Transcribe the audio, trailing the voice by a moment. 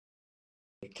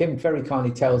Kim very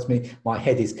kindly tells me my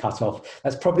head is cut off.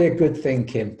 That's probably a good thing,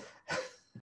 Kim.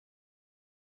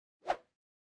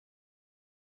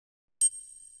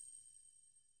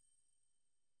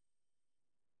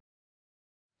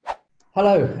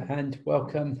 Hello and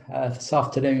welcome this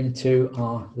afternoon to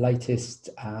our latest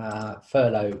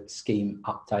furlough scheme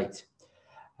update.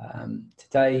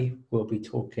 Today we'll be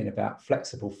talking about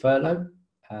flexible furlough,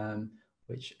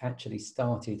 which actually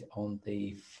started on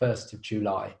the 1st of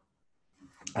July.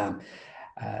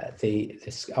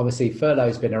 Obviously furlough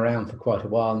has been around for quite a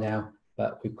while now,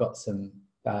 but we've got some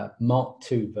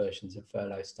Mark II versions of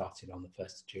furlough started on the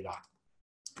 1st of July.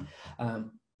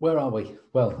 Where are we?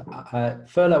 Well,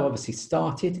 furlough obviously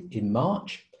started in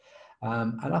March,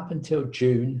 and up until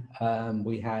June,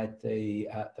 we had the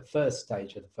first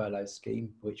stage of the furlough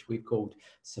scheme, which we called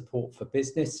support for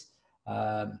business.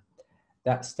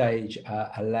 That stage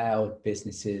allowed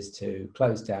businesses to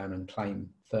close down and claim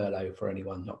furlough for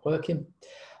anyone not working.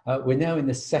 We're now in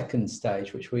the second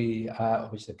stage, which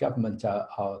the government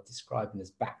are describing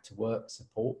as back to work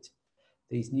support.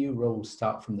 These new rules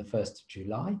start from the 1st of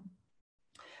July.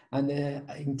 And they're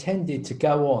intended to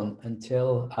go on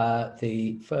until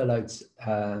the furloughed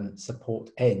support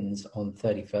ends on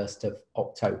 31st of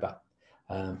October.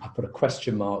 I put a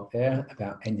question mark there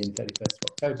about ending 31st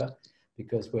of October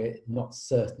because we're not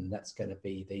certain that's going to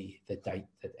be the date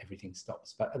that everything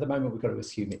stops. But at the moment, we've got to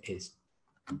assume it is.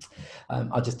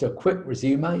 I'll just do a quick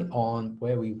resume on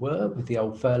where we were with the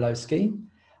old furlough scheme.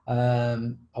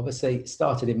 Obviously, it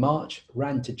started in March,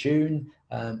 ran to June.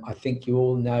 I think you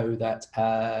all know that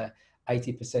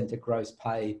 80% of gross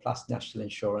pay plus national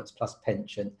insurance plus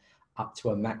pension up to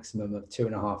a maximum of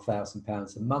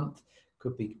 £2,500 a month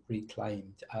could be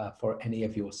reclaimed for any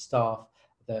of your staff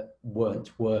that weren't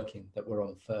working, that were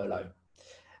on furlough.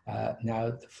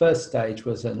 Now, the first stage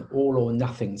was an all or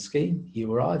nothing scheme. You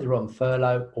were either on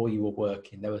furlough or you were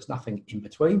working. There was nothing in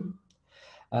between.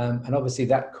 And obviously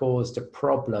that caused a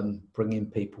problem bringing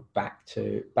people back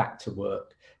to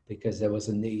work, because there was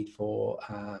a need for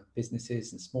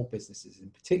businesses and small businesses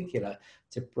in particular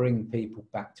to bring people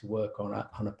back to work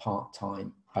on a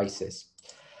part-time basis.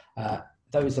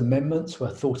 Those amendments were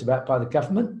thought about by the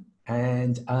government,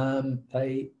 and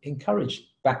they encouraged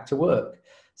back to work.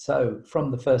 So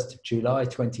from the 1st of July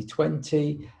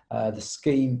 2020, the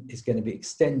scheme is going to be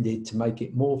extended to make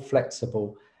it more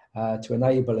flexible to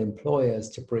enable employers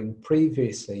to bring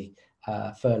previously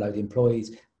furloughed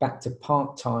employees back to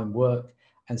part-time work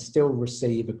and still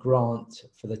receive a grant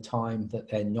for the time that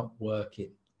they're not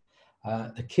working.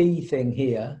 The key thing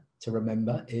here to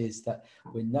remember is that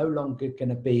we're no longer going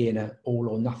to be in an all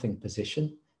or nothing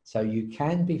position. So you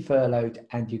can be furloughed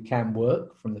and you can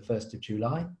work from the 1st of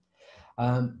July.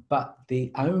 But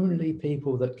the only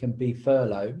people that can be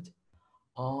furloughed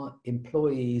are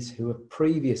employees who have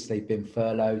previously been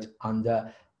furloughed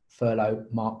under Furlough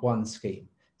Mark I scheme.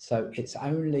 So it's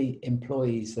only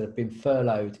employees that have been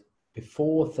furloughed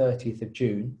before 30th of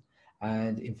June.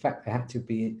 And in fact, they had to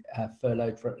be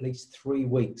furloughed for at least 3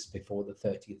 weeks before the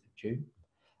 30th of June.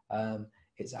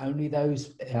 It's only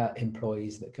those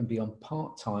employees that can be on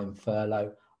part-time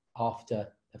furlough after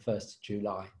the 1st of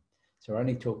July. So we're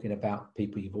only talking about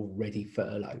people you've already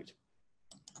furloughed.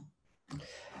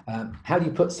 How do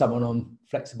you put someone on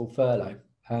flexible furlough?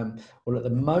 Well, at the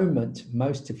moment,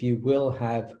 most of you will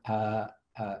have a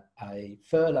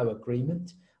furlough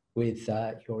agreement with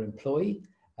your employee,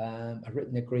 a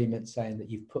written agreement saying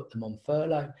that you've put them on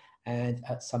furlough, and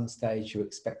at some stage you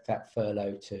expect that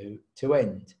furlough to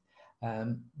end.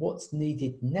 What's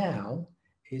needed now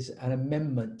is an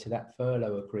amendment to that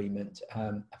furlough agreement,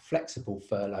 a flexible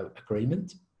furlough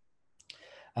agreement.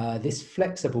 This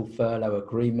flexible furlough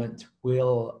agreement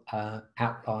will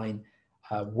outline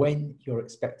when you're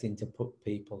expecting to put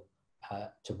people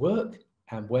to work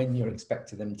and when you're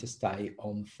expecting them to stay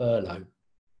on furlough.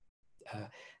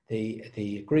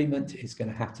 The agreement is going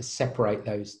to have to separate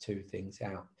those two things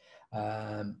out.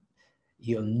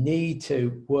 You'll need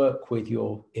to work with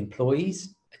your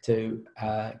employees to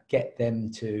get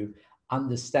them to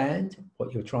understand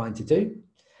what you're trying to do,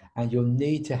 and you'll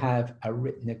need to have a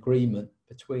written agreement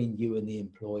between you and the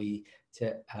employee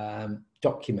to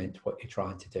document what you're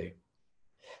trying to do.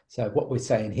 So what we're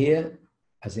saying here,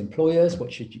 as employers,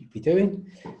 what should you be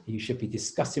doing? You should be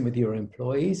discussing with your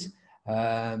employees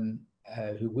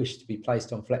who wish to be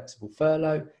placed on flexible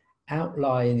furlough,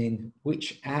 outlining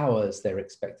which hours they're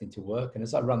expecting to work. And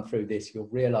as I run through this, you'll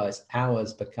realize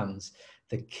hours becomes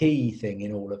the key thing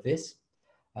in all of this.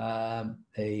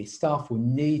 The staff will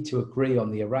need to agree on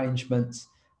the arrangements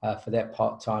for their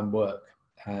part-time work.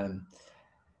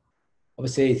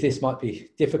 Obviously, this might be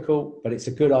difficult, but it's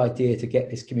a good idea to get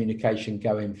this communication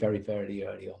going very, very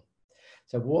early on.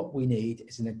 So what we need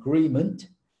is an agreement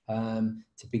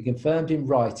to be confirmed in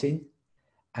writing.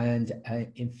 And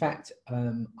in fact,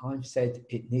 I've said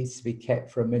it needs to be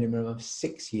kept for a minimum of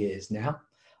 6 years now.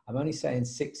 I'm only saying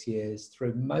 6 years.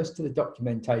 Through most of the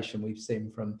documentation we've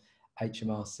seen from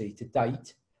HMRC to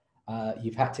date,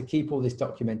 you've had to keep all this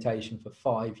documentation for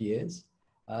 5 years.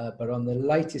 But on the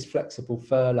latest flexible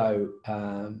furlough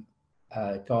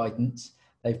guidance,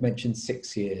 they've mentioned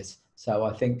 6 years. So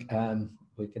I think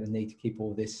we're going to need to keep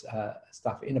all this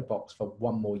stuff in a box for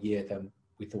 1 more year than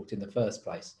we thought in the first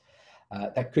place.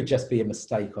 That could just be a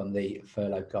mistake on the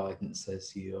furlough guidance.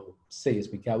 As you'll see as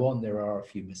we go on, there are a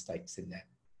few mistakes in there.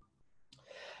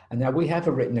 And now we have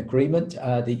a written agreement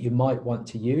that you might want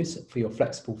to use for your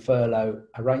flexible furlough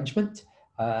arrangement.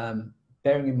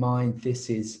 Bearing in mind, this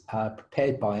is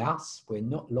prepared by us. We're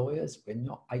not lawyers, we're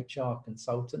not HR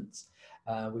consultants.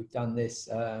 We've done this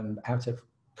out of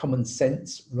common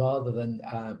sense rather than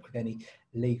with any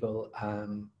legal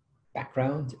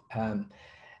background.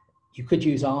 You could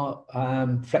use our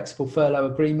flexible furlough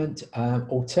agreement.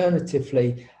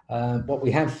 Alternatively, what we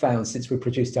have found since we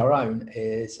produced our own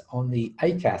is on the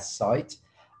ACAS site,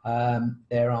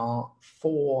 there are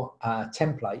 4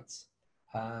 templates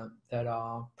that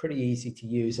are pretty easy to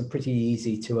use and pretty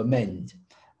easy to amend.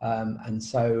 And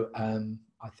so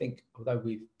I think, although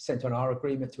we've sent on our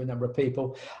agreement to a number of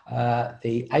people,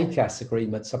 the ACAS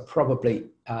agreements are probably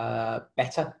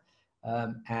better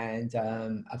and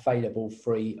available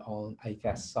free on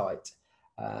ACAS site.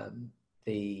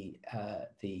 The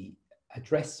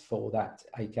address for that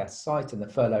ACAS site and the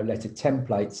furlough letter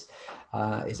templates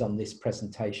is on this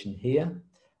presentation here.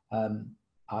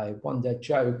 I wonder,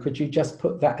 Joe, could you just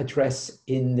put that address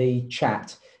in the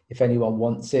chat if anyone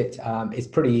wants it? It's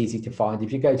pretty easy to find.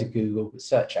 If you go to Google,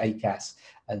 search ACAS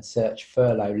and search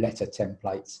furlough letter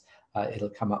templates, it'll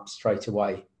come up straight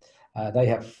away. They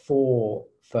have 4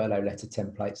 furlough letter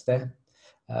templates there.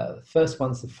 The first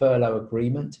one's the furlough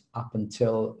agreement up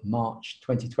until March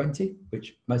 2020,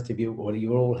 which most of you, or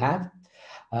you all have.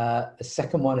 The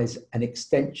second one is an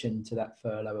extension to that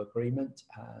furlough agreement.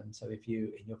 So if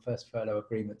you, in your first furlough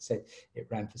agreement, said it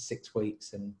ran for 6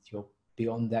 weeks and you're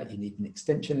beyond that, you need an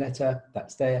extension letter,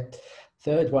 that's there.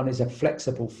 Third one is a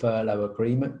flexible furlough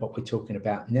agreement, what we're talking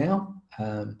about now.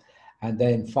 And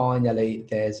then finally,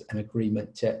 there's an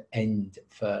agreement to end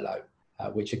furlough,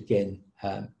 which again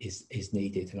is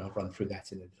needed, and I'll run through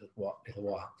that in a little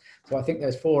while. So I think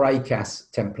those 4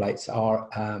 ACAS templates are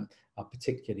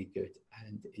particularly good,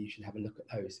 and you should have a look at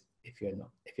those if you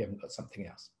haven't got something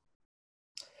else.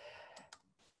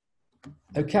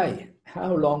 Okay,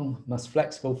 how long must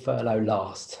flexible furlough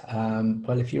last?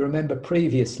 Well, if you remember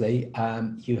previously,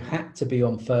 you had to be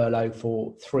on furlough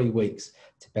for 3 weeks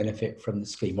to benefit from the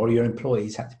scheme, or your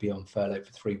employees had to be on furlough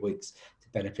for 3 weeks to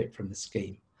benefit from the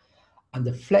scheme.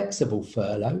 Under flexible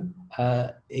furlough,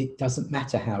 it doesn't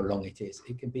matter how long it is.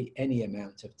 It can be any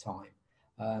amount of time.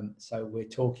 So we're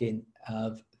talking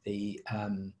of the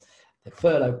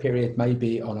furlough period may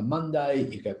be on a Monday,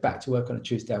 you go back to work on a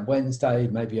Tuesday and Wednesday,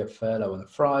 maybe a furlough on a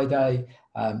Friday.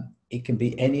 It can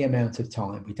be any amount of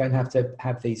time. We don't have to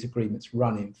have these agreements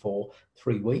running for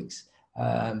 3 weeks.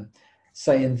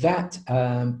 Saying that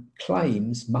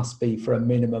claims must be for a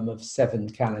minimum of 7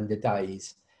 calendar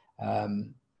days.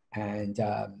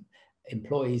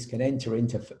 Employees can enter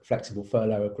into flexible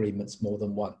furlough agreements more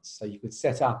than once. So you could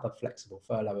set up a flexible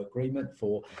furlough agreement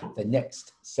for the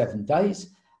next 7 days,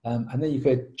 and then you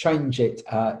could change it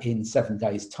in 7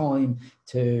 days' time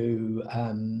to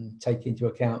take into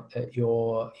account that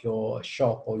your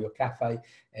shop or your cafe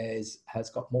has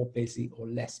got more busy or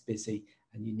less busy,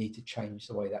 and you need to change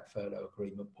the way that furlough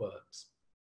agreement works.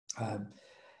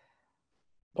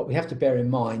 What we have to bear in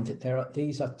mind,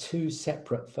 these are 2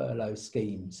 separate furlough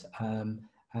schemes,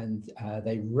 and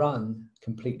they run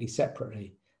completely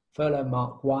separately. Furlough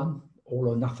Mark 1, all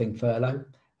or nothing furlough,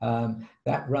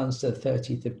 that runs to the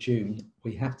 30th of June.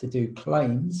 We have to do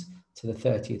claims to the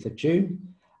 30th of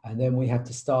June, and then we have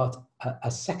to start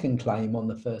a second claim on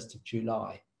the 1st of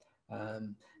July.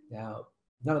 Now,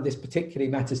 none of this particularly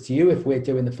matters to you if we're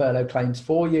doing the furlough claims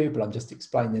for you, but I'm just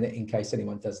explaining it in case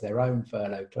anyone does their own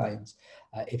furlough claims.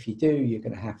 If you do, you're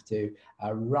going to have to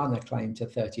run a claim to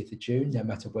 30th of June, no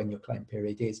matter when your claim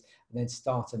period is, and then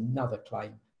start another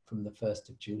claim from the 1st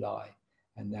of July.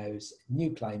 And those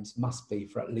new claims must be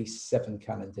for at least 7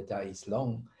 calendar days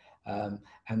long, and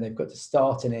they've got to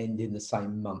start and end in the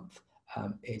same month.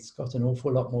 It's got an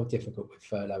awful lot more difficult with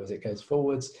furlough as it goes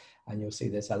forwards, and you'll see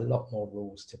there's a lot more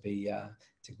rules to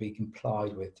be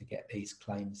complied with to get these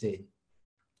claims in.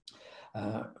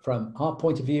 From our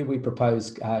point of view, we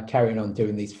propose carrying on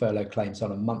doing these furlough claims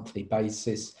on a monthly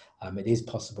basis. It is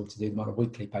possible to do them on a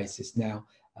weekly basis now,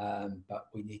 but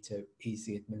we need to ease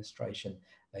the administration.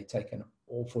 They take an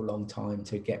awful long time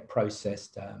to get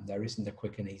processed. There isn't a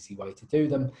quick and easy way to do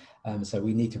them. So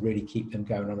we need to really keep them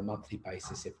going on a monthly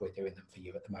basis if we're doing them for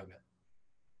you at the moment.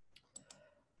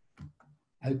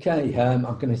 Okay, I'm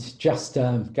going to just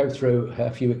go through a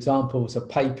few examples of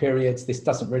pay periods. This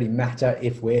doesn't really matter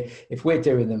if we're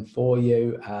doing them for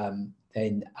you.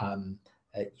 Then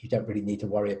you don't really need to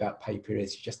worry about pay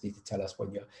periods. You just need to tell us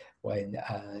when you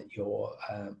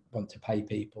want to pay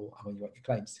people and when you want your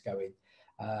claims to go in.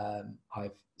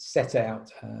 I've set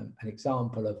out an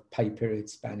example of pay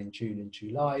periods spanning June and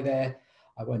July there.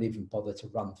 I won't even bother to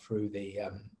run through the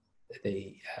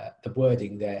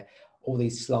wording there. All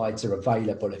these slides are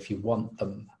available if you want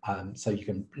them, so you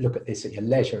can look at this at your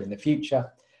leisure in the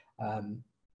future.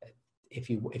 If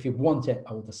you want it,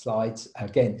 all the slides,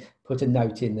 again, put a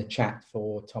note in the chat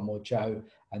for Tom or Joe,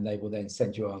 and they will then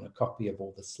send you on a copy of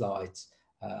all the slides.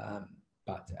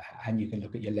 And you can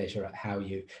look at your leisure at how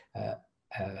you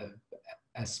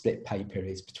split pay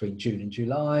periods between June and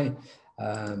July.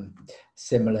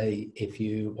 Similarly, if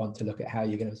you want to look at how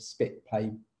you're going to split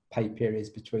pay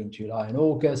periods between July and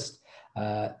August,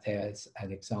 there's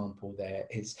an example there.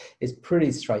 It's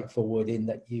pretty straightforward in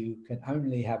that you can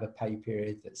only have a pay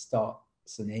period that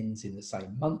starts and ends in the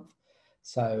same month.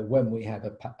 So when we have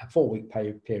a 4-week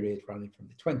pay period running from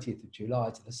the 20th of July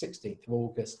to the 16th of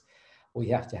August, we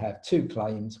have to have 2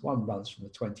 claims. One runs from the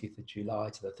 20th of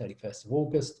July to the 31st of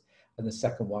August, and the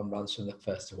second one runs from the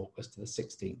 1st of August to the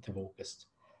 16th of August.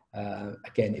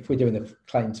 Again, if we're doing the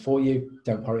claims for you,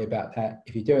 don't worry about that.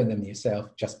 If you're doing them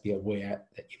yourself, just be aware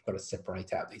that you've got to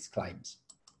separate out these claims.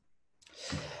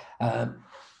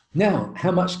 Now,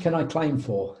 how much can I claim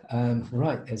for?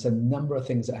 Right, there's a number of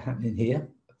things that are happening here.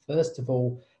 First of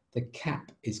all, the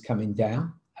cap is coming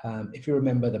down. If you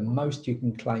remember, the most you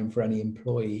can claim for any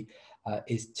employee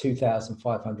is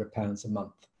 £2,500 a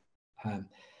month.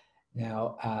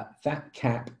 Now, that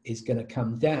cap is going to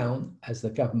come down as the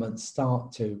government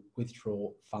start to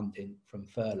withdraw funding from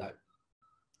furlough.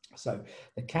 So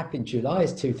the cap in July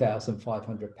is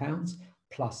 £2,500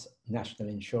 plus national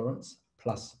insurance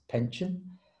plus pension.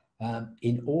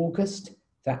 In August,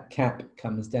 that cap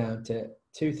comes down to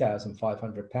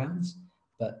 £2,500,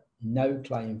 but no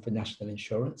claim for national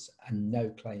insurance and no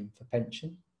claim for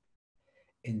pension.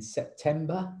 In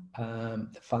September,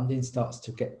 the funding starts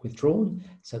to get withdrawn.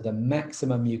 So the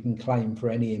maximum you can claim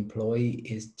for any employee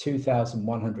is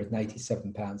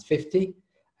 £2,187.50,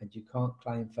 and you can't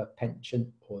claim for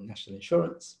pension or national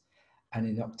insurance. And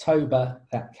in October,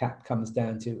 that cap comes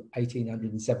down to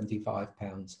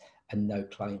 £1,875 and no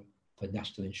claim for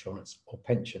national insurance or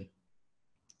pension.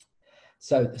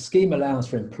 So the scheme allows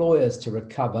for employers to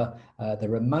recover the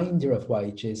remainder of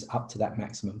wages up to that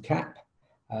maximum cap.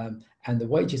 And the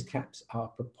wages caps are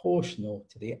proportional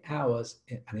to the hours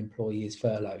an employee is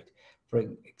furloughed. For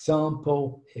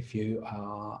example, if you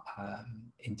are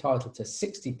entitled to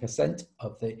 60%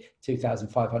 of the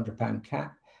 £2,500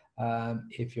 cap,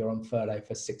 if you're on furlough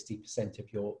for 60%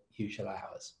 of your usual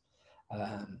hours.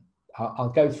 I'll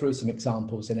go through some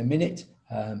examples in a minute,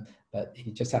 but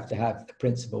you just have to have the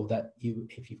principle that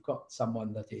if you've got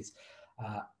someone that is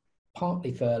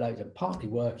partly furloughed and partly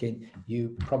working,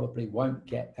 you probably won't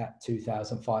get that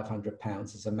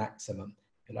 £2,500 as a maximum.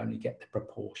 You'll only get the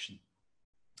proportion.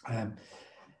 And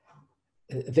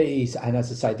as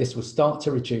I say, this will start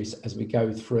to reduce as we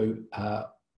go through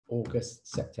August,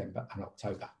 September and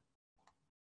October.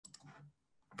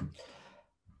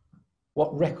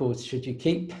 What records should you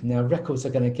keep? Now, records are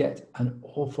going to get an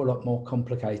awful lot more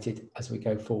complicated as we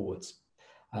go forwards.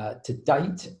 To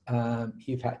date,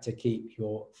 you've had to keep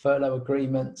your furlough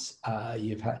agreements.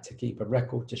 You've had to keep a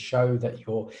record to show that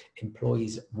your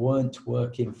employees weren't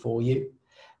working for you.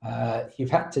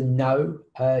 You've had to know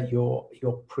your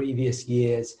previous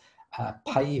year's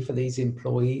pay for these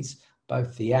employees,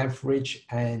 both the average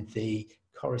and the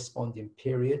corresponding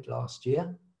period last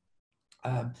year.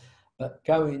 But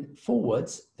going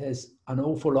forwards, there's an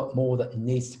awful lot more that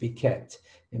needs to be kept.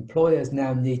 Employers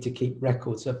now need to keep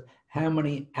records of how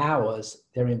many hours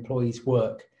their employees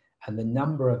work and the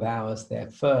number of hours they're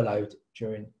furloughed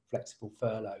during flexible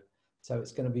furlough. So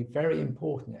it's going to be very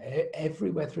important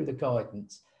everywhere through the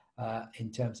guidance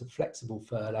in terms of flexible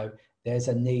furlough. There's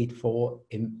a need for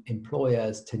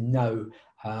employers to know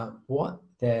what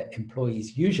their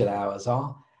employees' usual hours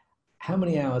are, how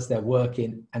many hours they're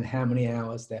working and how many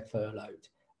hours they're furloughed.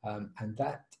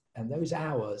 And those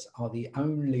hours are the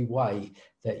only way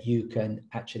that you can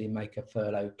actually make a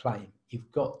furlough claim.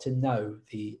 You've got to know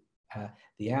the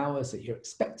the hours that you're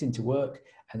expecting to work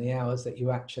and the hours that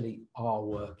you actually are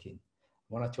working.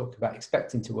 When I talk about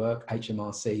expecting to work,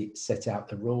 HMRC set out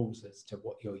the rules as to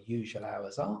what your usual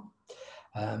hours are.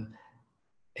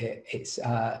 It's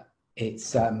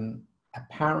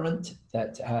apparent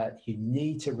that you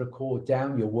need to record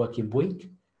down your working week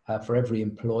for every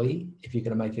employee if you're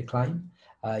going to make a claim.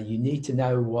 You need to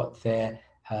know what their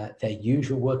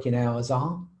usual working hours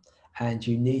are, and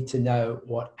you need to know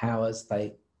what hours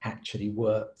they actually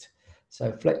worked.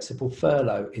 So flexible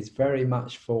furlough is very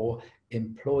much for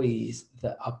employees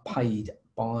that are paid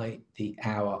by the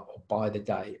hour or by the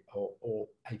day, or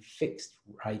a fixed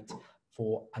rate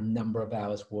for a number of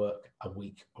hours work a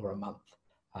week or a month.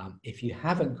 If you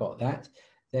haven't got that,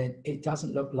 then it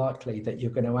doesn't look likely that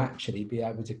you're going to actually be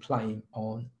able to claim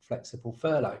on flexible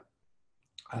furlough.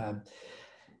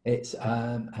 As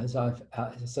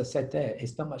I said there,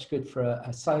 it's not much good for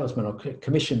a salesman or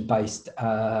commission-based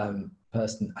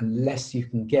person unless you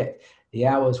can get the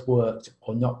hours worked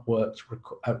or not worked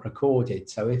recorded.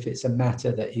 So if it's a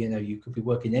matter that you could be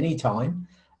working any time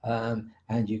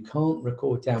and you can't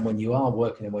record down when you are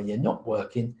working and when you're not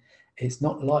working, it's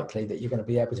not likely that you're going to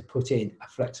be able to put in a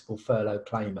flexible furlough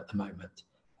claim at the moment.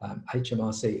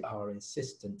 HMRC are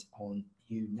insistent on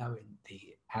you knowing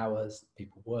the hours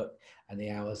people work and the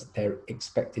hours they're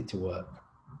expected to work.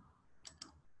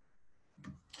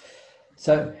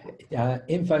 So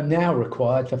info now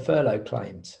required for furlough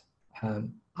claims.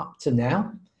 Up to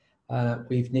now,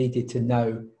 we've needed to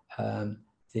know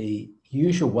the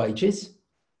usual wages,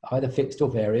 either fixed or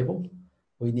variable.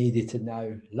 We needed to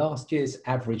know last year's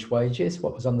average wages,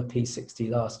 what was on the P60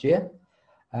 last year.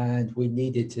 And we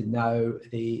needed to know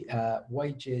the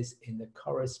wages in the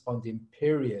corresponding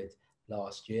period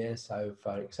last year. So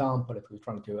for example, if we were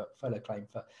trying to do a furlough claim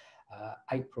for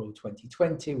April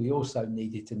 2020, we also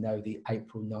needed to know the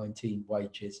April 19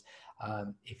 wages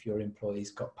if your employees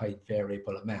got paid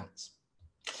variable amounts.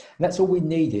 And that's all we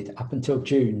needed up until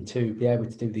June to be able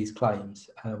to do these claims.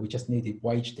 We just needed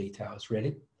wage details,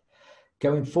 really.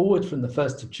 Going forward from the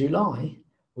 1st of July,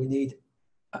 we need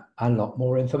a lot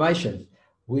more information.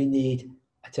 We need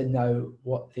to know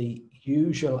what the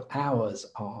usual hours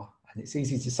are. And it's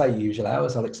easy to say usual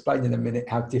hours. I'll explain in a minute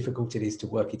how difficult it is to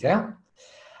work it out.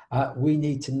 We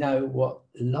need to know what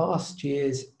last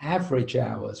year's average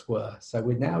hours were. So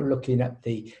we're now looking at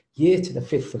the year to the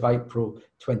 5th of April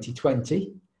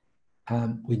 2020.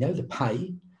 We know the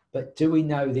pay, but do we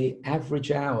know the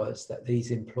average hours that these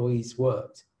employees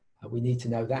worked? We need to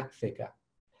know that figure.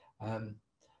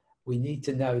 We need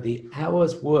to know the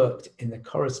hours worked in the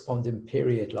corresponding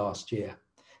period last year.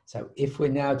 So if we're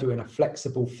now doing a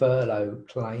flexible furlough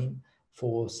claim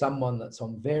for someone that's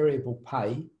on variable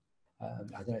pay,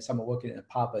 I don't know, someone working in a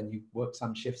pub and you work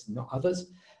some shifts and not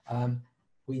others,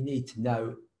 we need to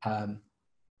know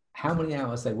how many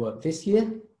hours they work this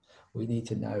year. We need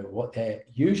to know what their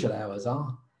usual hours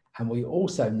are. And we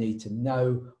also need to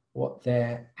know what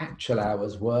their actual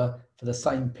hours were for the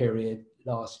same period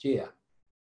last year.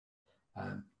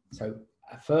 So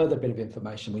a further bit of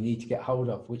information we need to get hold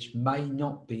of, which may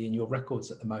not be in your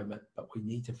records at the moment, but we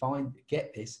need to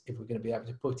get this if we're going to be able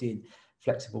to put in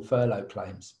flexible furlough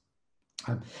claims.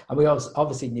 And we also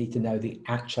obviously need to know the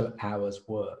actual hours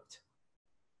worked.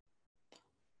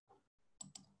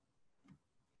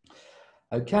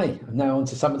 Okay, now on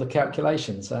to some of the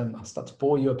calculations. I'll start to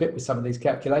bore you a bit with some of these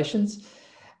calculations.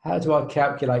 How do I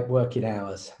calculate working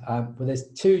hours? Well, there's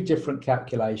two different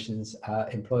calculations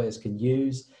employers can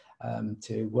use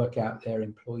to work out their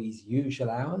employees' usual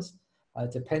hours,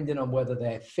 depending on whether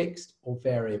they're fixed or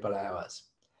variable hours.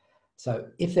 So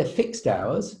if they're fixed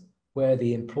hours, where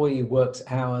the employee works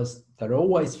hours that are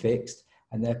always fixed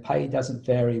and their pay doesn't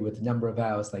vary with the number of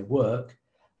hours they work,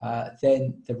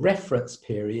 then the reference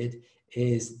period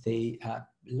is the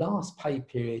last pay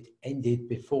period ended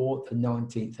before the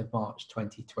 19th of March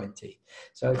 2020.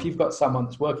 So if you've got someone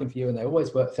that's working for you and they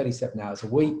always work 37 hours a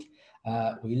week,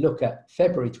 we look at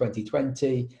February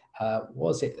 2020,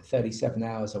 was it 37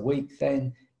 hours a week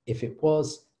then? If it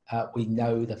was, we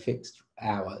know the fixed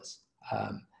hours.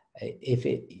 If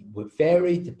it would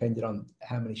vary, depending on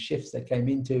how many shifts they came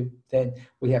into, then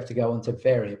we have to go on to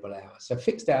variable hours. So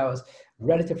fixed hours,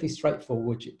 relatively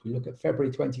straightforward. If we look at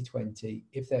February 2020,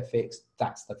 if they're fixed,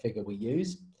 that's the figure we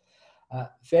use.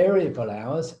 Variable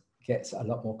hours gets a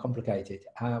lot more complicated.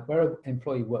 Where an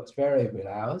employee works variable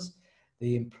hours,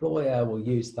 the employer will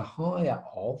use the higher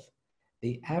of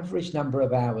the average number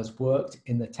of hours worked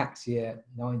in the tax year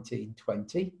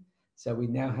 1920. So we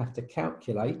now have to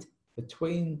calculate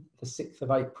between the 6th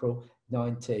of April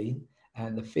 19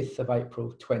 and the 5th of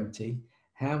April 20,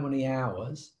 how many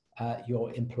hours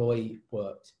your employee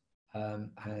worked.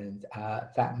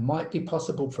 That might be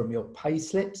possible from your pay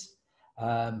slips,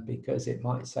 because it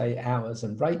might say hours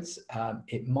and rates.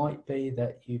 It might be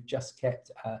that you've just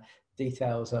kept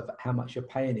details of how much you're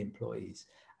paying employees,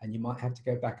 and you might have to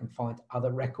go back and find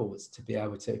other records to be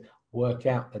able to work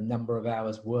out the number of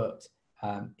hours worked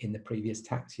in the previous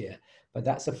tax year. But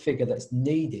that's a figure that's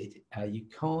needed. You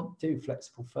can't do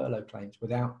flexible furlough claims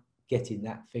without getting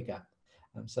that figure.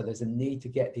 So there's a need to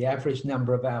get the average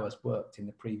number of hours worked in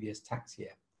the previous tax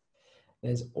year.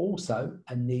 There's also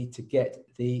a need to get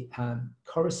the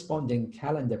corresponding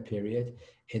calendar period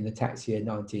in the tax year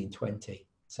 1920.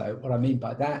 So what I mean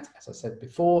by that, as I said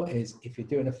before, is if you're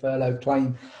doing a furlough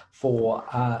claim for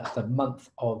the month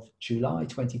of July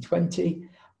 2020,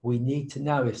 we need to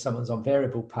know, if someone's on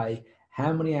variable pay,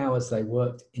 how many hours they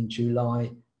worked in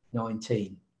July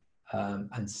 19.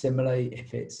 And similarly,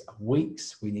 if it's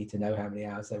weeks, we need to know how many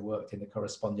hours they worked in the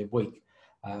corresponding week.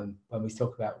 When we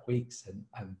talk about weeks,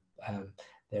 and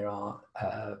there are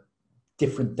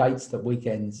different dates that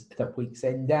weeks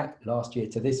end at, last year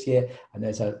to this year, and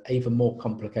there's an even more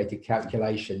complicated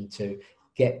calculation to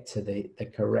get to the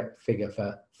correct figure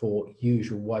for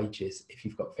usual wages if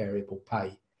you've got variable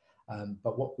pay.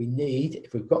 But what we need,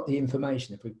 if we've got the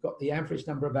information, if we've got the average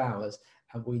number of hours,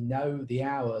 and we know the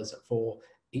hours for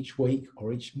each week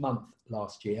or each month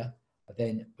last year,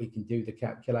 then we can do the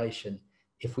calculation.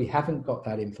 If we haven't got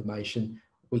that information,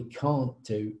 we can't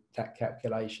do that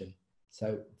calculation.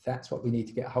 So that's what we need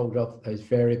to get hold of, those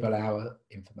variable hour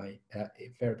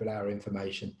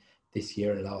information this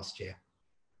year and last year.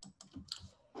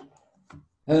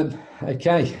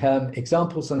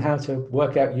 Examples on how to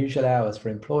work out usual hours for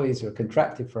employees who are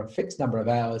contracted for a fixed number of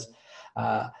hours.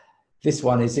 This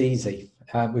one is easy.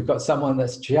 We've got someone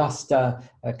that's just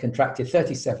contracted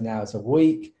 37 hours a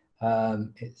week.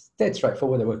 It's dead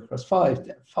straightforward. They work across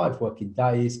five working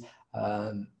days.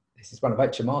 This is one of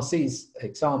HMRC's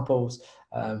examples.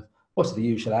 What are the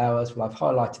usual hours? Well, I've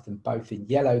highlighted them both in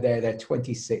yellow there. They're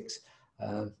 26.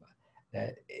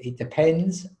 It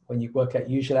depends when you work out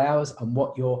usual hours and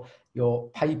what your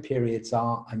pay periods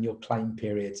are and your claim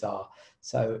periods are.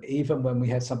 So even when we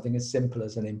have something as simple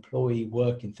as an employee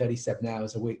working 37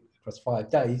 hours a week across 5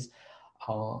 days,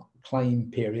 our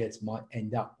claim periods might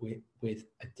end up with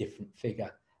a different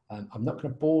figure. I'm not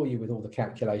going to bore you with all the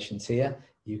calculations here.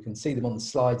 You can see them on the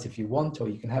slides if you want, or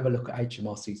you can have a look at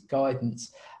HMRC's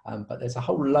guidance. But there's a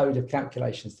whole load of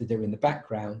calculations to do in the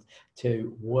background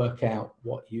to work out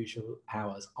what usual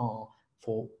hours are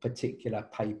for particular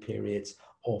pay periods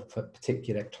or for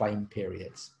particular claim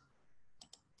periods.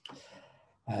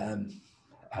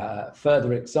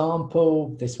 Further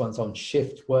example, this one's on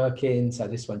shift working. So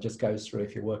this one just goes through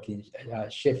if you're working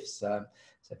shifts. So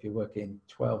if you're working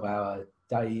 12-hour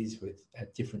days with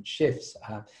different shifts,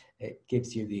 it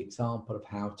gives you the example of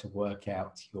how to work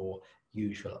out your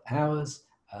usual hours.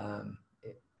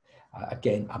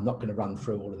 Again, I'm not going to run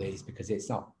through all of these because it's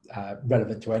not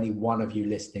relevant to any one of you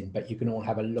listening, but you can all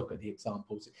have a look at the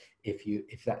examples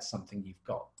if that's something you've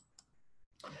got.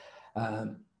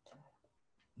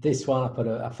 This one, I put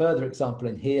a further example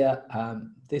in here.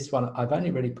 This one I've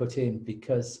only really put in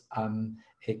because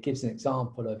it gives an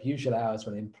example of usual hours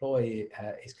when an employee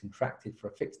is contracted for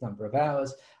a fixed number of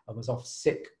hours and was off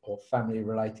sick or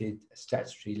family-related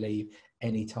statutory leave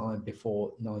any time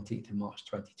before 19th of March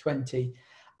 2020.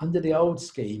 Under the old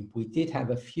scheme, we did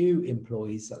have a few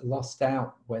employees that lost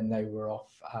out when they were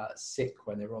off sick,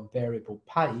 when they were on variable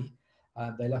pay.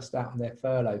 They lost out on their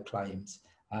furlough claims.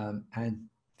 And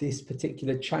this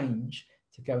particular change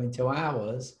to go into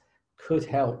hours could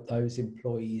help those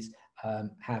employees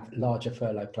have larger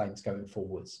furlough claims going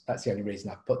forwards. That's the only reason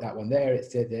I've put that one there.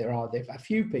 There are a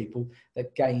few people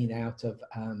that gain out of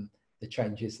the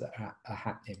changes that are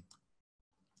happening.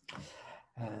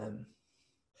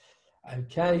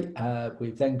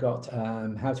 We've then got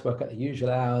how to work out the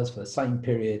usual hours for the same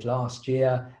period last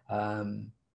year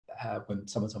when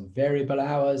someone's on variable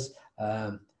hours.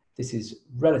 This is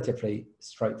relatively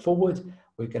straightforward.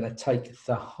 We're going to take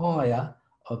the higher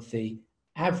of the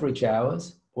average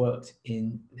hours worked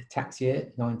in the tax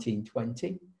year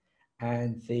 1920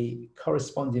 and the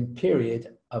corresponding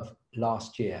period of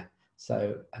last year.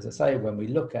 So as I say, when we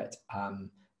look at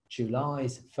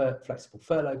July's flexible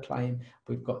furlough claim,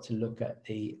 we've got to look at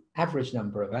the average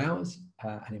number of hours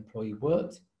an employee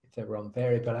worked if they were on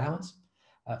variable hours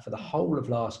for the whole of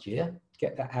last year,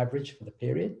 get that average for the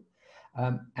period.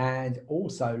 And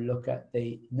also look at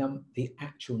the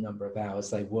actual number of hours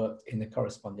they worked in the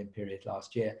corresponding period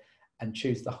last year and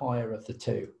choose the higher of the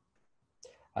two.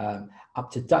 Up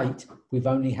to date, we've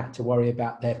only had to worry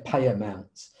about their pay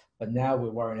amounts, but now we're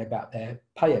worrying about their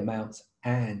pay amounts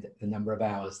and the number of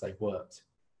hours they've worked.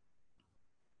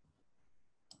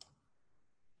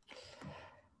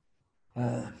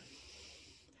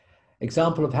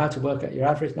 Example of how to work out your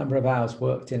average number of hours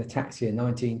worked in a tax year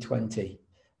 1920.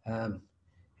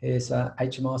 Here's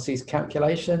HMRC's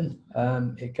calculation.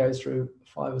 It goes through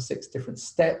 5 or 6 different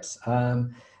steps.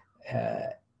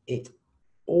 It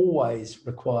always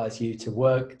requires you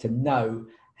to know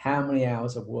how many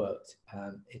hours are worked.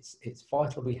 It's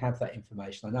vital we have that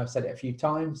information. I know I've said it a few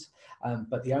times,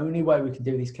 but the only way we can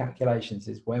do these calculations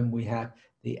is when we have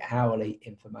the hourly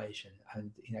information.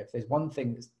 And if there's one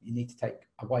thing that you need to take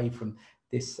away from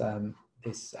this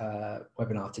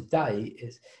webinar today,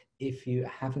 is if you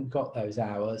haven't got those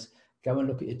hours, go and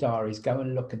look at your diaries, go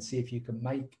and look and see if you can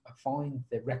find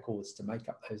the records to make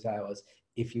up those hours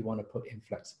if you want to put in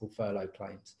flexible furlough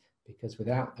claims, because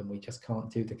without them we just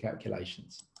can't do the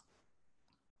calculations.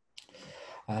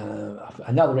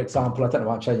 Another example, I don't know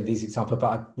why I'm showing you these examples, but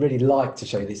I'd really like to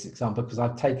show you this example because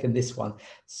I've taken this one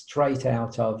straight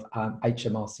out of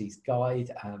HMRC's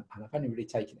guide, and I've only really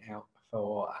taken it out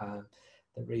for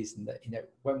the reason that,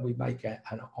 when we make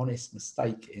an honest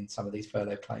mistake in some of these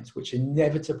furlough claims, which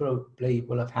inevitably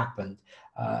will have happened,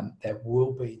 there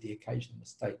will be the occasional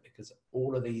mistake, because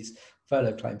all of these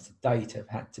furlough claims to date have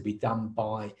had to be done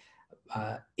by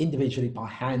individually by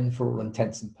hand for all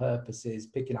intents and purposes,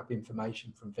 picking up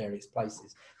information from various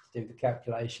places to do the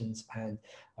calculations, and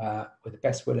with the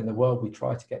best will in the world we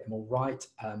try to get them all right,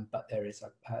 but there is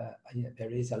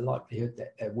a likelihood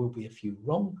that there will be a few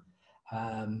wrong.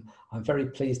 I'm very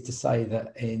pleased to say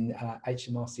that in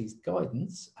HMRC's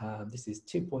guidance, this is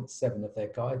 2.7 of their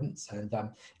guidance, and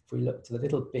if we look to the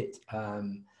little bit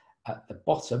at the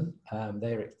bottom,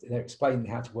 they're explaining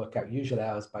how to work out usual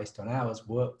hours based on hours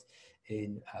worked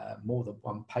in more than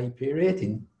one pay period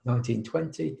in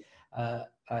 1920.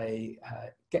 They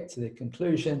get to the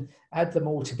conclusion, add them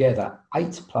all together,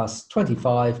 8 plus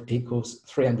 25 equals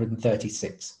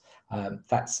 336.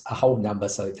 That's a whole number,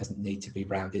 so it doesn't need to be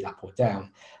rounded up or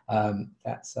down.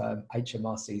 That's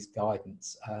HMRC's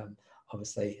guidance.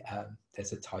 Obviously,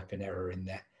 there's a typing error in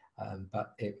there,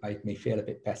 but it made me feel a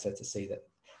bit better to see that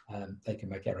they can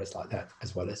make errors like that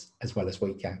as well as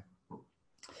we can.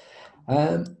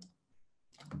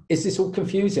 Is this all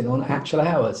confusing on actual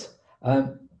hours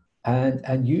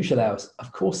and usual hours?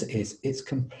 Of course it is. It's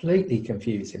completely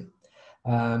confusing.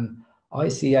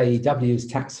 ICAEW's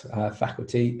tax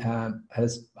faculty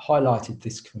has highlighted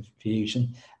this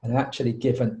confusion and actually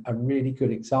given a really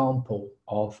good example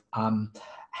of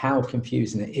how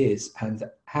confusing it is and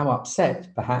how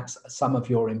upset perhaps some of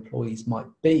your employees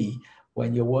might be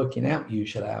when you're working out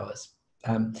usual hours.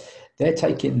 They're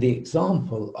taking the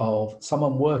example of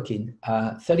someone working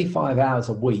 35 hours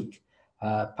a week,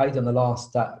 paid on the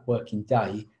last working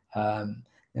day.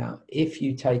 Now, if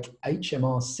you take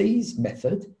HMRC's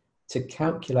method to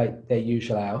calculate their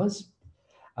usual hours,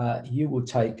 you will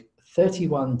take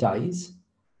 31 days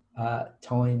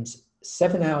times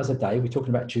 7 hours a day. We're talking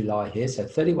about July here, so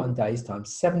 31 days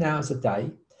times 7 hours a day.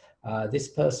 This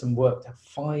person worked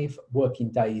 5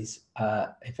 working days,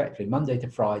 effectively Monday to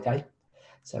Friday.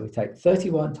 So we take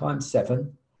 31 times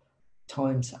 7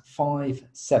 times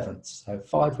 5/7, so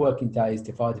 5 working days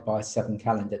divided by 7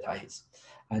 calendar days.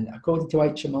 And according to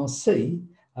HMRC,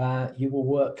 you will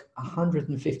work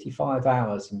 155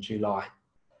 hours in July.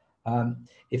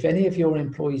 If any of your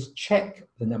employees check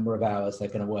the number of hours they're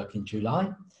going to work in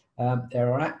July,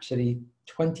 there are actually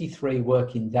 23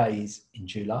 working days in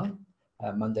July,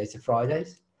 Mondays to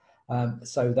Fridays.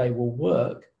 So they will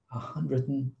work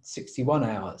 161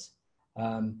 hours.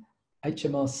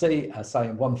 HMRC are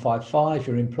saying 155.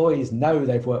 Your employees know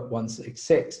they've worked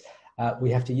 166. We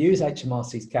have to use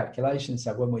HMRC's calculations.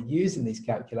 So when we're using these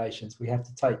calculations, we have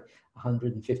to take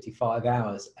 155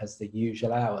 hours as the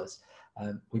usual hours.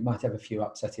 We might have a few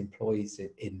upset employees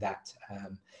in that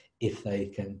if they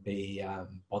can be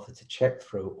bothered to check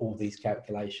through all these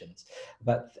calculations.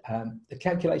 But the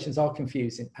calculations are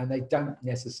confusing and they don't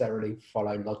necessarily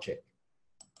follow logic.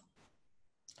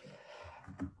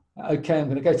 Okay, I'm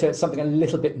going to go to something a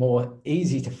little bit more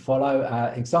easy to follow.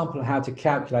 Example of how to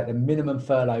calculate the minimum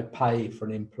furlough pay for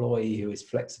an employee who is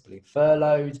flexibly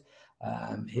furloughed.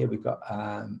 Here we've got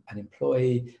an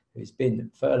employee who's been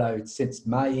furloughed since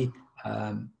May,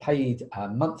 paid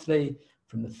monthly.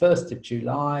 From the 1st of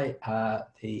July,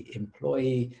 the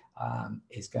employee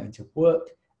is going to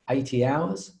work 80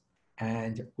 hours.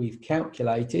 And we've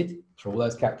calculated, through all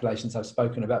those calculations I've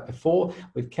spoken about before,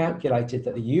 we've calculated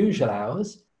that the usual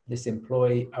hours this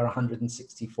employee are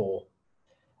 164.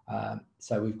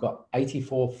 So we've got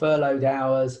 84 furloughed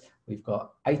hours, we've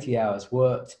got 80 hours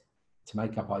worked to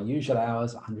make up our usual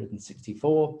hours,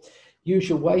 164.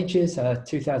 Usual wages are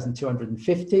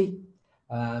 2,250.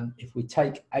 If we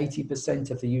take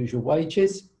 80% of the usual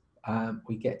wages,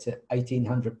 we get to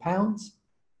 £1,800.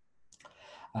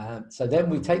 So then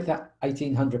we take that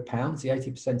 £1,800, the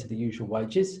 80% of the usual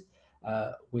wages,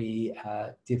 we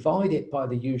divide it by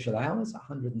the usual hours,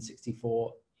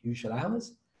 164 usual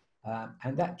hours,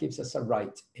 and that gives us a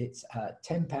rate. It's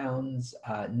 £10,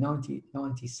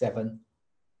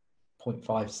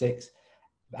 97.56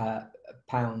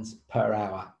 pounds per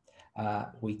hour.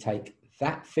 We take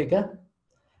that figure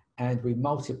and we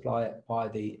multiply it by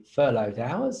the furloughed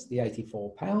hours, the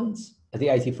 84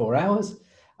 hours,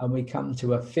 and we come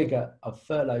to a figure of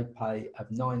furloughed pay of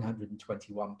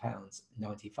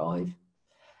 £921.95.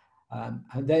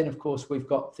 And then, of course, we've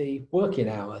got the working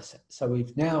hours. So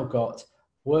we've now got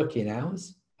working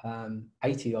hours,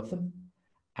 80 of them,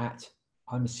 at,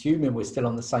 I'm assuming we're still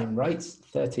on the same rates,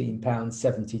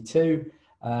 £13.72,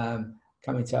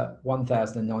 coming to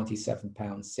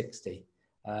 £1,097.60,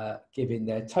 giving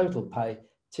their total pay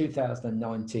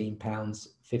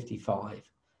 £2,019.55.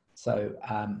 So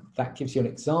that gives you an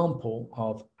example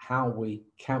of how we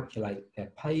calculate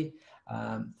their pay.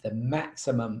 The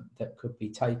maximum that could be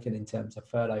taken in terms of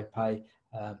furlough pay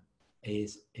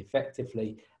is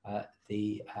effectively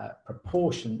the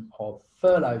proportion of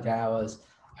furloughed hours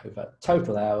over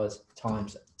total hours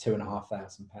times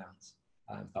 £2,500.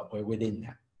 But we're within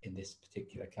that in this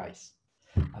particular case.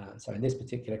 So in this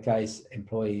particular case,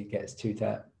 employee gets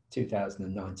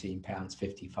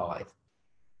 £2,019.55.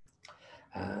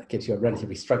 Gives you a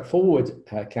relatively straightforward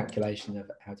calculation of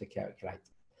how to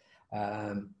calculate.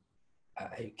 Then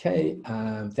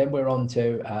we're on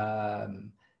to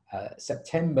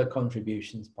September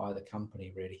contributions by the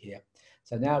company really here.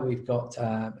 So now we've got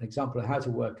an example of how to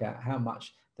work out how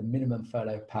much the minimum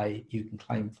furlough pay you can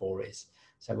claim for is.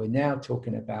 So we're now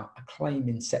talking about a claim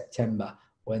in September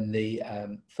when the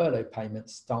furlough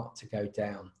payments start to go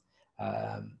down.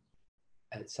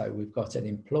 So we've got an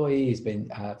employee who's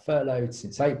been furloughed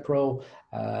since April.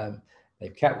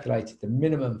 They've calculated the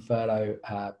minimum furlough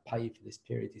pay for this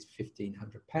period is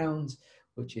 £1,500,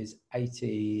 which is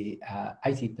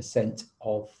 80%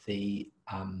 of the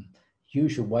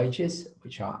usual wages,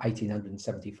 which are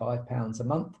 £1,875 a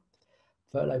month.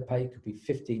 Furlough pay could be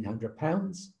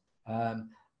 £1,500,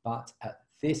 but at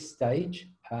this stage,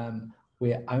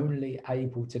 we're only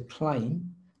able to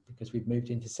claim, because we've moved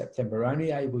into September, we're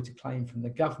only able to claim from the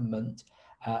government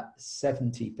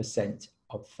 70%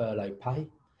 of furlough pay.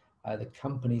 The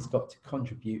company's got to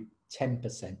contribute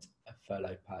 10% of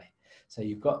furlough pay. So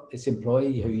you've got this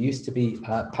employee who used to be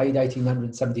paid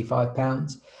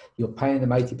 £1,875. You're paying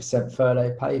them 80%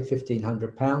 furlough pay,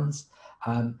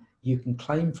 £1,500. You can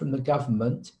claim from the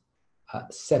government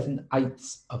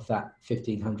 7/8 of that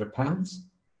 £1,500,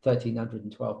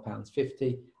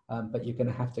 £1,312.50, but you're going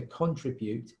to have to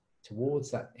contribute towards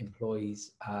that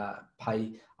employee's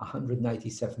pay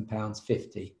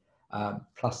 £187.50,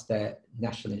 plus their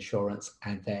national insurance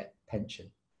and their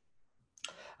pension.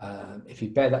 If you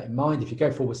bear that in mind, if you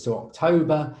go forwards to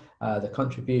October, the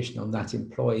contribution on that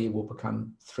employee will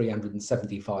become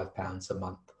 £375 a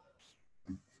month.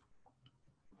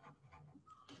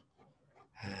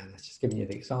 And that's just giving you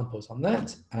the examples on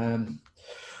that.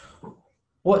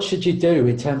 What should you do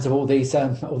in terms of all these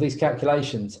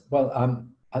calculations? Well,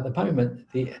 at the moment,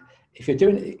 if you're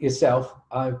doing it yourself,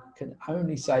 I can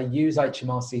only say use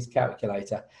HMRC's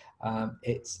calculator.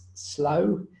 It's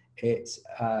slow. It's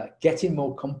getting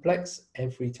more complex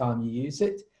every time you use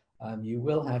it. You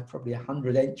will have probably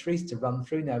 100 entries to run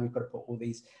through. Now we've got to put all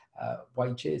these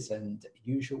wages and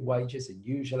usual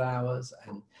hours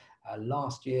and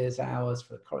last year's hours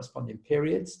for the corresponding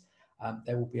periods.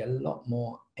 There will be a lot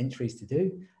more entries to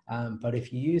do, but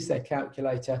if you use their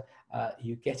calculator,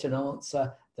 you get an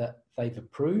answer that they've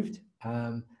approved,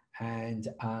 and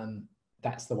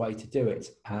that's the way to do it.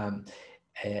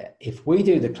 If we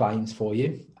do the claims for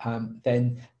you,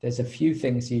 then there's a few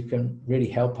things you can really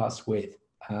help us with.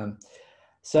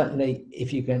 Certainly,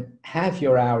 if you can have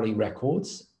your hourly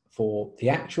records for the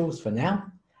actuals for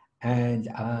now, and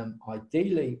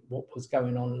ideally what was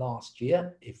going on last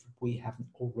year, if we haven't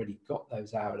already got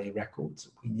those hourly records,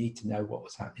 we need to know what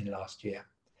was happening last year.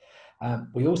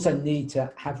 We also need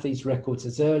to have these records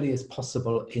as early as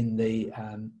possible in the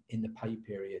pay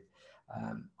period.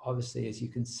 Obviously, as you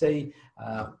can see,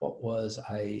 what was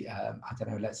I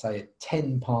don't know, let's say a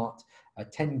 10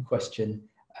 question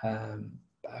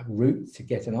route to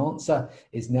get an answer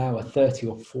is now a 30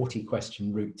 or 40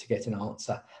 question route to get an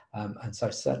answer. And so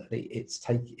certainly it's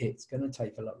going to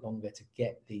take a lot longer to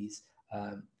get these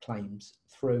claims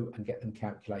through and get them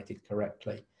calculated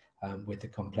correctly with the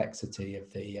complexity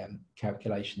of the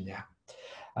calculation now.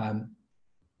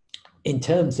 In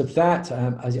terms of that,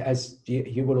 as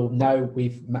you will all know,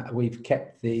 we've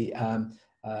kept the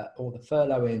all the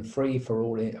furlough in free for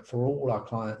all our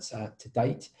clients to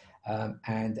date,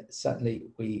 and certainly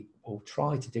we will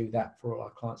try to do that for all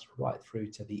our clients right through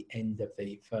to the end of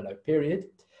the furlough period.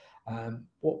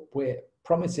 What we're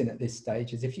promising at this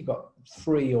stage is if you've got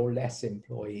 3 or less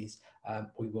employees,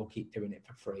 we will keep doing it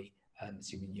for free,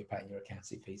 assuming you're paying your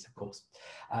accountancy fees, of course.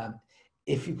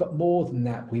 If you've got more than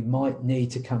that, we might need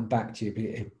to come back to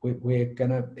you. We're going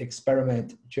to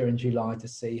experiment during July to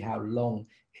see how long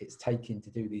it's taking to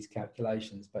do these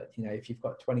calculations. But, you know, if you've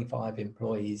got 25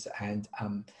 employees and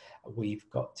we've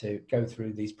got to go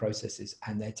through these processes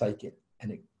and they're taking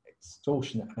an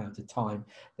extortionate amount of time,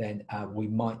 then we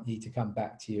might need to come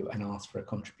back to you and ask for a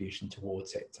contribution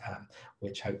towards it,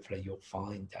 which hopefully you'll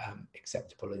find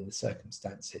acceptable in the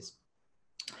circumstances.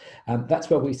 That's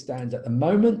where we stand at the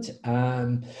moment.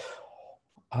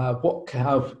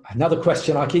 Another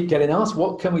question I keep getting asked: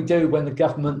 what can we do when the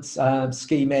government's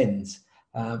scheme ends?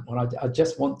 Well, I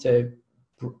just want to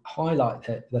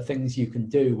highlight the things you can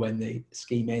do when the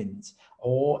scheme ends,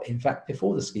 or in fact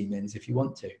before the scheme ends if you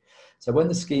want to. So when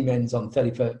the scheme ends on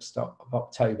 31st of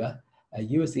October,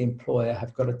 you as the employer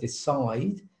have got to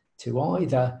decide to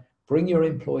either bring your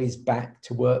employees back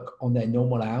to work on their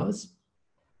normal hours,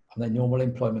 on their normal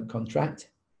employment contract.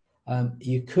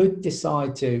 You could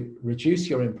decide to reduce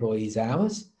your employees'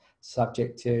 hours,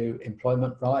 subject to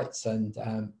employment rights and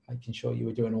making sure you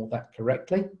were doing all that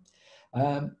correctly.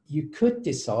 You could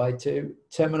decide to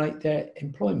terminate their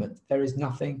employment. There is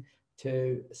nothing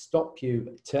to stop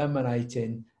you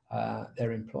terminating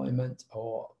their employment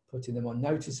or putting them on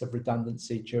notice of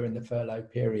redundancy during the furlough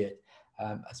period.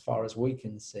 As far as we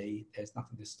can see, there's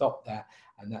nothing to stop that,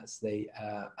 and that's the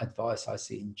advice I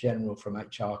see in general from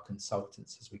HR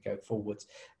consultants as we go forwards.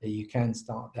 You can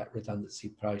start that redundancy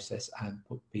process and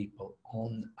put people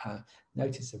on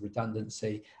notice of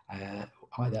redundancy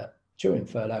either during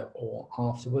furlough or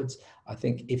afterwards. I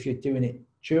think if you're doing it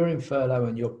during furlough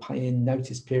and you're paying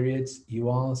notice periods, you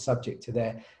are subject to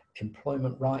their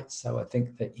employment rights. So I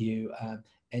think that you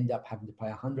end up having to pay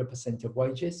 100% of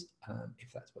wages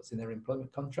if that's what's in their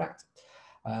employment contract.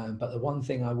 But the one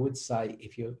thing I would say,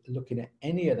 if you're looking at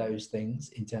any of those things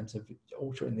in terms of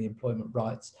altering the employment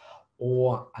rights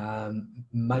or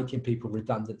making people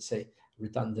redundant,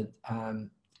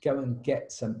 go and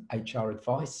get some HR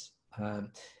advice.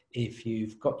 If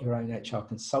you've got your own HR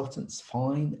consultants,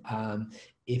 fine.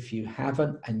 If you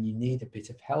haven't and you need a bit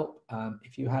of help,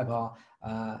 if you have our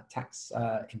tax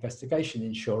investigation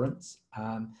insurance,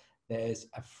 there's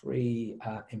a free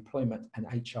employment and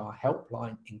HR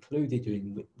helpline included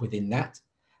within that.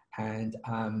 And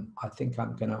I think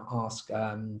I'm going to ask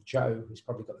Jo, who's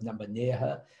probably got the number near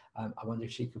her. I wonder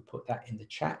if she could put that in the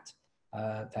chat,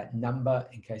 that number,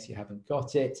 in case you haven't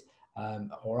got it.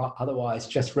 Or otherwise,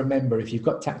 just remember, if you've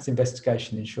got tax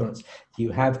investigation insurance,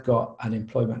 you have got an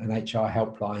employment and HR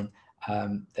helpline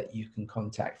that you can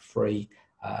contact free.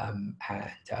 And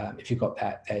if you've got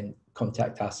that, then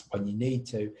contact us when you need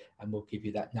to, and we'll give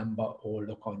you that number, or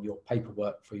look on your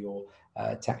paperwork for your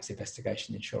tax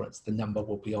investigation insurance. The number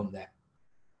will be on there.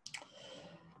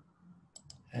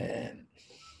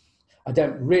 I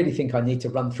don't really think I need to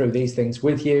run through these things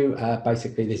with you.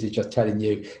 Basically, this is just telling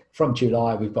you from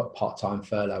July, we've got part-time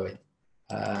furloughing.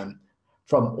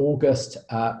 From August,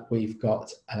 we've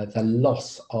got the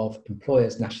loss of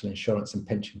employers' national insurance and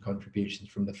pension contributions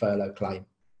from the furlough claim.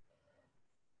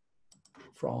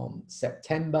 From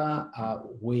September,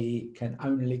 we can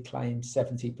only claim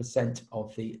 70%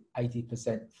 of the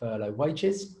 80% furlough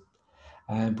wages,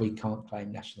 and we can't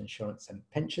claim national insurance and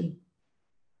pension.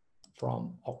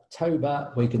 From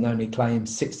October, we can only claim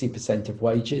 60% of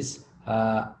wages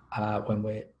when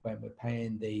we're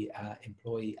paying the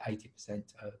employee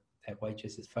 80% of their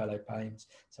wages as furlough claims.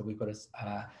 So we've got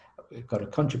to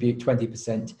contribute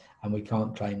 20%, and we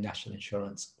can't claim national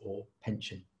insurance or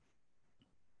pension.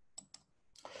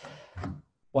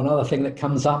 One other thing that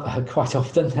comes up quite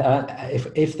often,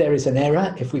 if there is an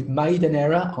error, if we've made an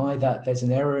error, either there's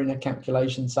an error in a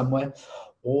calculation somewhere,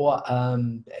 or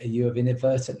you have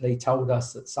inadvertently told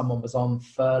us that someone was on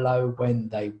furlough when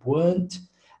they weren't,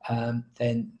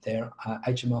 then their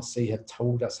HMRC have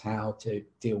told us how to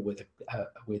deal with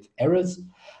errors.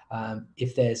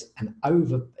 If there's an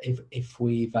if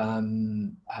we've got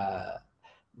an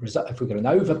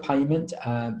overpayment,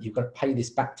 you've got to pay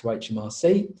this back to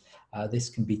HMRC. This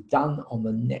can be done on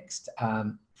the next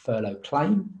furlough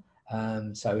claim.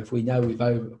 So if we know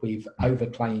we've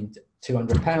overclaimed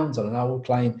 £200 on an old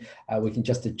claim, we can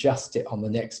just adjust it on the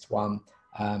next one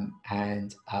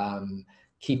and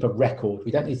keep a record.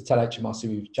 We don't need to tell HMRC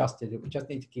we've adjusted it. We just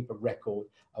need to keep a record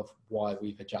of why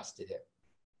we've adjusted it.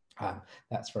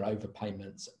 That's for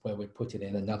overpayments where we're putting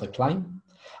in another claim.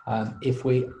 If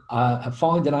we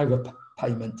find an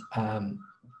overpayment, an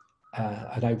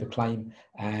overclaim,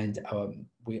 and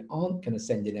we aren't going to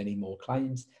send in any more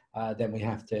claims, then we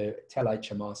have to tell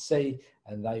HMRC,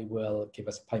 and they will give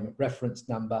us a payment reference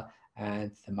number,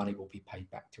 and the money will be paid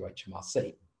back to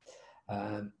HMRC.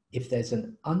 If there's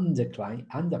an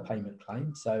underpayment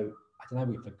claim, so I don't know,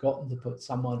 we've forgotten to put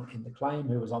someone in the claim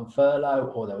who was on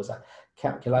furlough, or there was a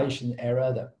calculation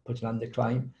error that put an underpayment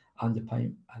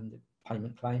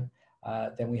claim,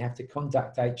 then we have to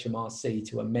contact HMRC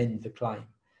to amend the claim.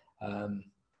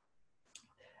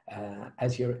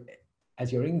 As you're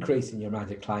increasing your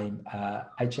amount of claim,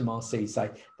 HMRC say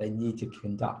they need to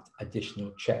conduct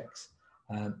additional checks.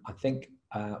 I think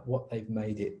what they've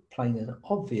made it plain and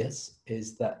obvious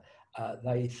is that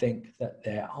they think that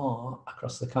there are,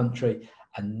 across the country,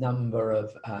 a number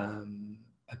of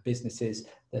businesses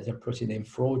that are putting in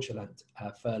fraudulent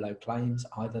furlough claims.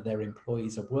 Either their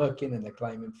employees are working and they're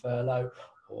claiming furlough,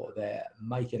 or they're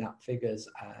making up figures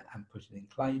and putting in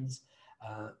claims.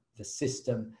 The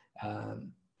system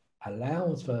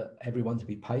allows for everyone to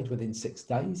be paid within 6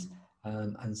 days,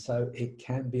 and so it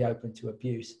can be open to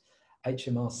abuse.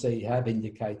 HMRC have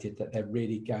indicated that they're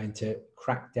really going to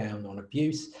crack down on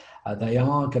abuse. They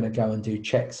are going to go and do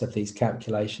checks of these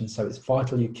calculations, so it's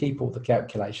vital you keep all the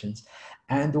calculations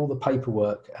and all the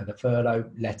paperwork, the furlough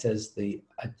letters, the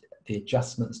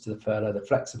adjustments to the furlough, the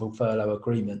flexible furlough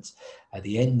agreements,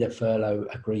 the end of furlough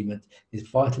agreement. It's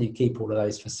vital you keep all of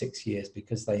those for 6 years,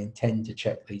 because they intend to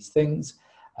check these things.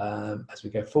 As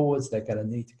we go forwards, they're going to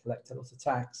need to collect a lot of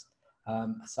tax.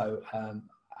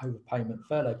 Overpayment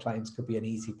furlough claims could be an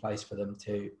easy place for them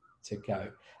to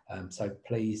go. So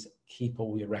please keep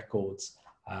all your records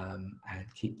and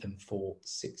keep them for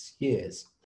 6 years.